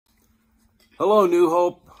Hello, New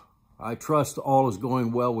Hope. I trust all is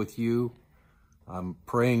going well with you. I'm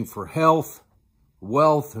praying for health,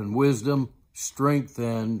 wealth, and wisdom, strength,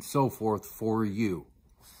 and so forth for you.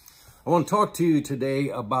 I want to talk to you today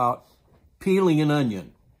about peeling an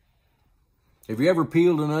onion. Have you ever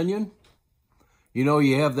peeled an onion? You know,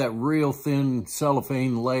 you have that real thin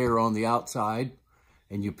cellophane layer on the outside,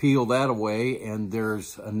 and you peel that away, and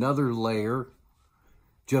there's another layer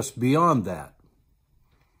just beyond that.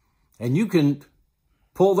 And you can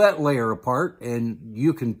pull that layer apart, and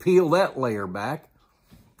you can peel that layer back,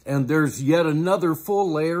 and there's yet another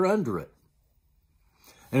full layer under it.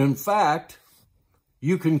 And in fact,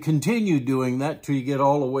 you can continue doing that till you get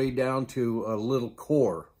all the way down to a little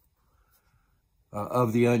core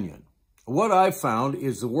of the onion. What I've found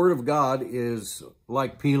is the Word of God is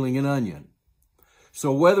like peeling an onion.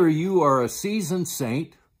 So whether you are a seasoned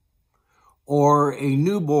saint or a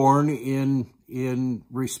newborn in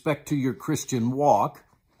respect to your Christian walk,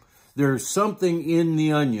 there's something in the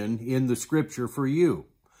onion in the scripture for you.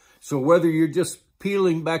 So whether you're just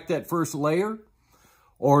peeling back that first layer,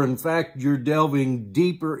 or in fact you're delving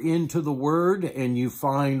deeper into the Word and you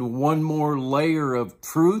find one more layer of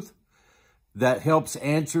truth that helps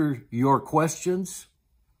answer your questions,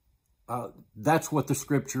 that's what the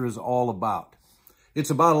scripture is all about. It's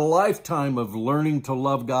about a lifetime of learning to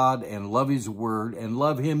love God and love His Word and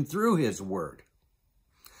love Him through His Word.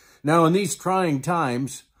 Now, in these trying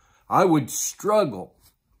times, I would struggle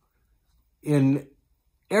in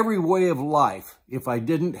every way of life if I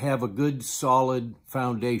didn't have a good, solid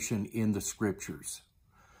foundation in the Scriptures.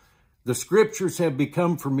 The Scriptures have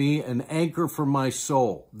become for me an anchor for my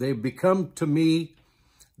soul. They've become to me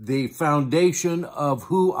the foundation of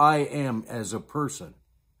who I am as a person.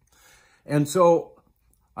 And so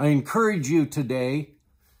I encourage you today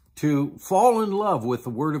to fall in love with the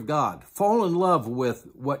Word of God. Fall in love with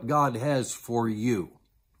what God has for you.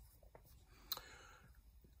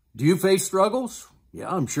 Do you face struggles? Yeah,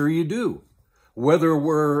 I'm sure you do. Whether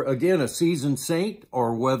we're, again, a seasoned saint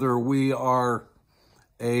or whether we are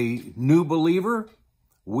a new believer,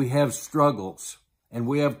 we have struggles and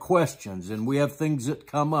we have questions and we have things that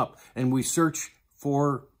come up and we search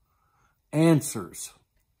for answers.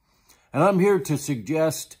 And I'm here to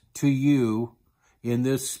suggest to you in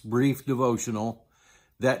this brief devotional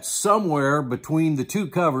that somewhere between the two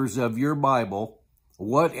covers of your Bible,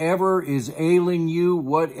 whatever is ailing you,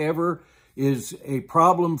 whatever is a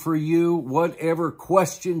problem for you, whatever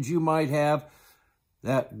questions you might have,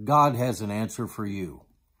 that God has an answer for you.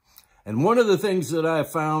 And one of the things that I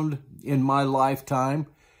have found in my lifetime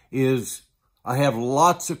is I have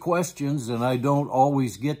lots of questions and I don't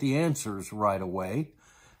always get the answers right away.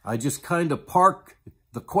 I just kind of park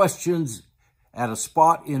the questions at a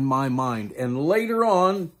spot in my mind. And later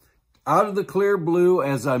on, out of the clear blue,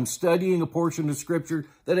 as I'm studying a portion of Scripture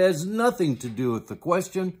that has nothing to do with the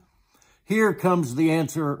question, here comes the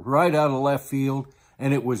answer right out of left field,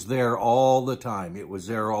 and it was there all the time. It was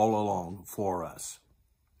there all along for us.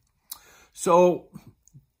 So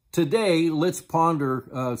today, let's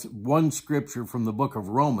ponder one Scripture from the book of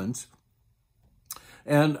Romans.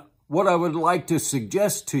 And what I would like to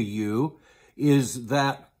suggest to you is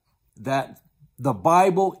that the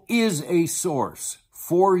Bible is a source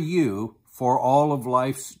for you for all of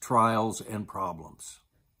life's trials and problems.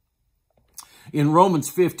 In Romans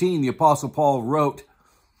 15, the Apostle Paul wrote,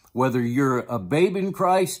 whether you're a babe in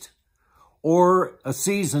Christ or a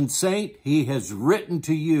seasoned saint, he has written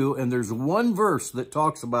to you, and there's one verse that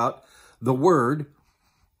talks about the Word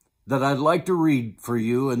that I'd like to read for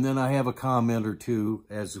you, and then I have a comment or two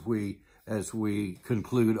as we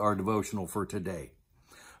conclude our devotional for today.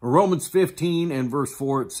 Romans 15 and verse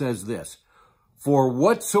 4, it says this, "For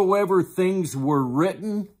whatsoever things were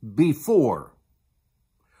written before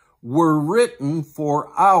were written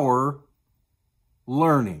for our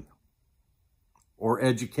learning," or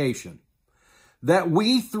education, "that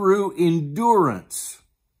we through endurance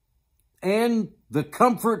and the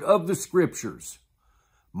comfort of the Scriptures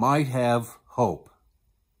might have hope."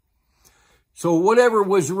 So whatever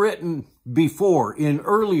was written before in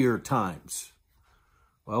earlier times,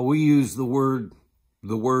 well, we use the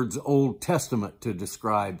words Old Testament to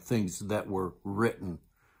describe things that were written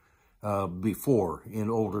before in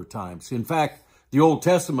older times. In fact, the Old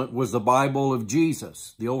Testament was the Bible of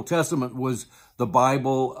Jesus. The Old Testament was the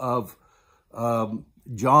Bible of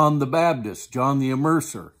John the Baptist, John the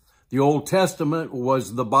Immerser. The Old Testament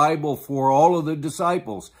was the Bible for all of the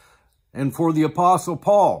disciples and for the Apostle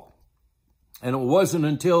Paul. And it wasn't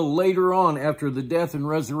until later on, after the death and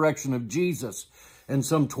resurrection of Jesus, and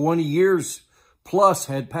some 20 years plus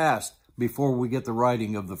had passed before we get the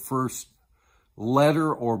writing of the first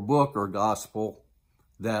letter or book or gospel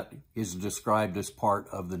that is described as part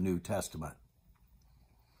of the New Testament.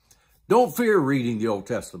 Don't fear reading the Old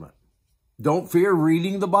Testament. Don't fear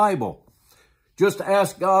reading the Bible. Just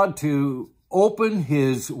ask God to open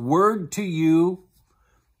His Word to you.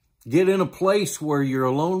 Get in a place where you're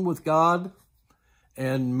alone with God,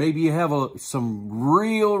 and maybe you have some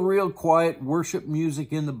real quiet worship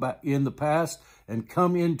music in the past, and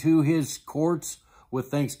come into His courts with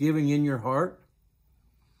thanksgiving in your heart.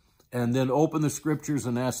 And then open the Scriptures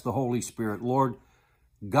and ask the Holy Spirit, Lord,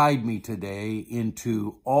 guide me today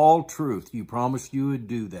into all truth. You promised you would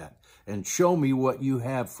do that. And show me what you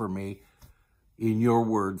have for me in your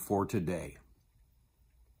word for today.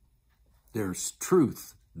 There's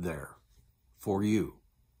truth there for you.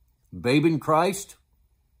 Babe in Christ,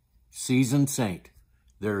 seasoned saint,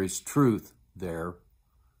 there is truth there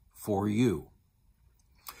for you.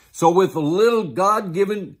 So with a little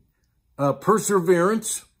God-given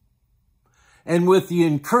perseverance, and with the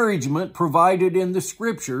encouragement provided in the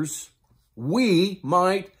Scriptures, we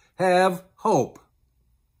might have hope.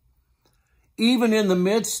 Even in the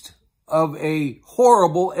midst of a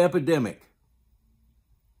horrible epidemic.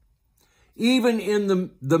 Even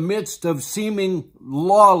in the midst of seeming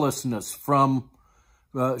lawlessness from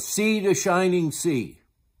sea to shining sea.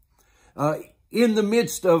 In the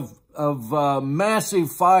midst of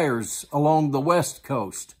massive fires along the West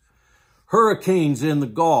Coast. Hurricanes in the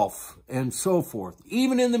Gulf, and so forth.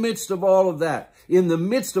 Even in the midst of all of that, in the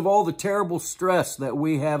midst of all the terrible stress that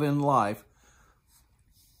we have in life,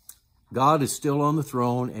 God is still on the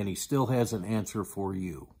throne, and He still has an answer for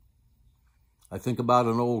you. I think about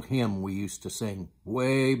an old hymn we used to sing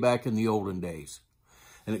way back in the olden days.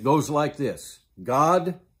 And it goes like this: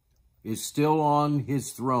 God is still on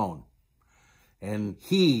His throne, and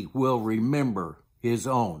He will remember His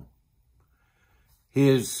own.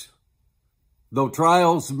 Though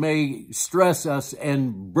trials may stress us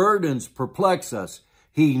and burdens perplex us,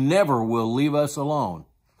 He never will leave us alone.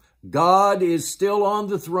 God is still on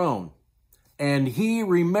the throne, and He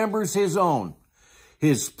remembers His own.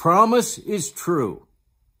 His promise is true.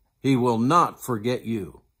 He will not forget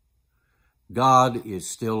you. God is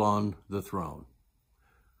still on the throne.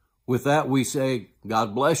 With that, we say,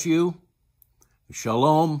 God bless you,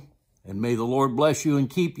 shalom, and may the Lord bless you and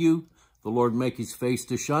keep you. The Lord make His face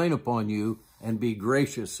to shine upon you and be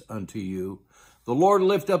gracious unto you. The Lord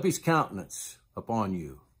lift up His countenance upon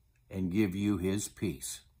you and give you His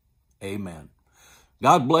peace. Amen.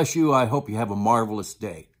 God bless you. I hope you have a marvelous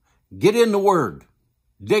day. Get in the Word.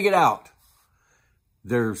 Dig it out.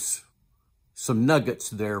 There's some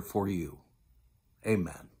nuggets there for you.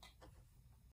 Amen.